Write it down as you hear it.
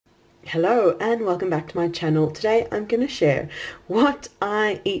Hello and welcome back to my channel. Today I'm going to share what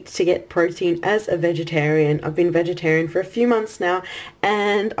I eat to get protein as a vegetarian. I've been vegetarian for a few months now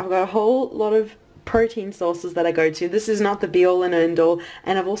and I've got a whole lot of protein sources that I go to. This is not the be all and end all,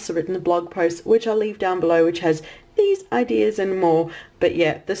 and I've also written a blog post which I'll leave down below which has these ideas and more. But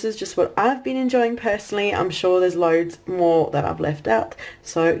yeah, this is just what I've been enjoying personally. I'm sure there's loads more that I've left out.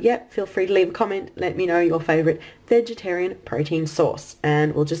 So yeah, feel free to leave a comment. Let me know your favorite vegetarian protein source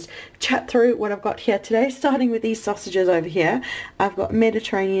and we'll just chat through what I've got here today, starting with these sausages over here. I've got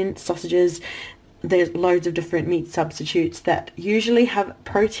Mediterranean sausages. There's loads of different meat substitutes that usually have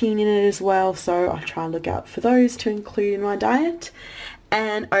protein in it as well, so I try and look out for those to include in my diet.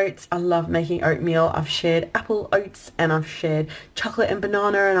 And oats, I love making oatmeal. I've shared apple oats and I've shared chocolate and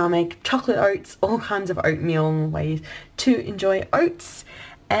banana, and I'll make chocolate oats, all kinds of oatmeal ways to enjoy oats.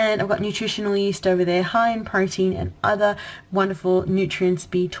 And I've got nutritional yeast over there, high in protein and other wonderful nutrients,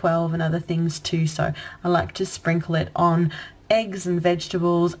 B12 and other things too, so I like to sprinkle it on eggs and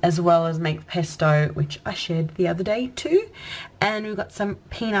vegetables, as well as make pesto, which I shared the other day too. And we've got some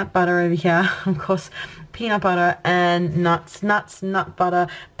peanut butter over here, of course, peanut butter and nuts, nut butter,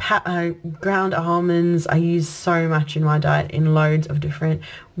 ground almonds. I use so much in my diet in loads of different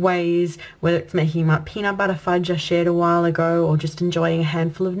ways, whether it's making my peanut butter fudge I shared a while ago, or just enjoying a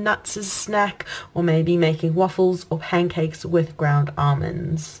handful of nuts as a snack, or maybe making waffles or pancakes with ground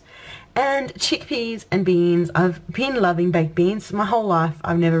almonds. And chickpeas and beans. I've been loving baked beans my whole life.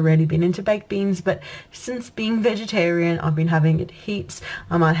 I've never really been into baked beans, but since being vegetarian I've been having it heaps.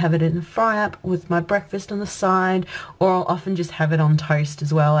 I might have it in the fry up with my breakfast on the side, or I'll often just have it on toast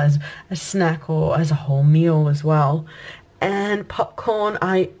as well as a snack or as a whole meal as well. And popcorn,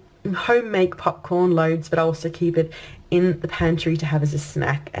 I home make popcorn loads, but I also keep it in the pantry to have as a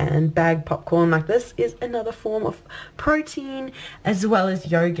snack. And bagged popcorn like this is another form of protein, as well as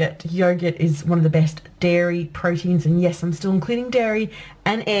yogurt. Yogurt is one of the best dairy proteins, and yes, I'm still including dairy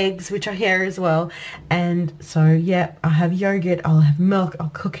and eggs, which are here as well. And so yeah, I have yogurt, I'll have milk,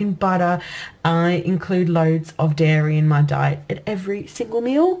 I'll cook in butter. I include loads of dairy in my diet at every single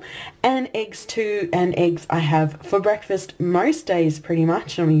meal, and eggs too. And eggs I have for breakfast most days pretty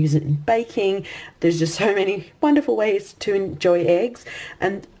much. I'm use it in baking. There's just so many wonderful ways to enjoy eggs,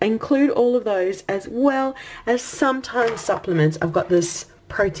 and I include all of those, as well as sometimes supplements. I've got this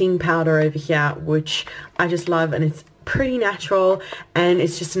protein powder over here which I just love, and it's pretty natural, and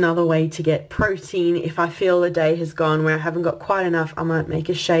it's just another way to get protein. If I feel the day has gone where I haven't got quite enough, I might make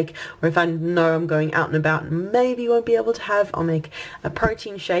a shake, or if I know I'm going out and about and maybe won't be able to have, I'll make a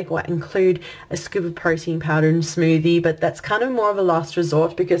protein shake or include a scoop of protein powder in a smoothie. But that's kind of more of a last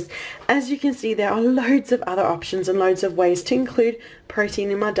resort, because as you can see there are loads of other options and loads of ways to include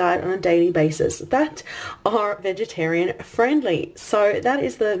protein in my diet on a daily basis that are vegetarian friendly. So that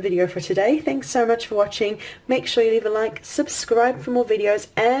is the video for today. Thanks so much for watching. Make sure you leave a like, subscribe for more videos,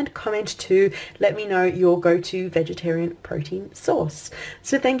 and comment to let me know your go-to vegetarian protein source.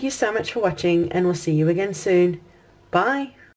 So thank you so much for watching, and we'll see you again soon. Bye.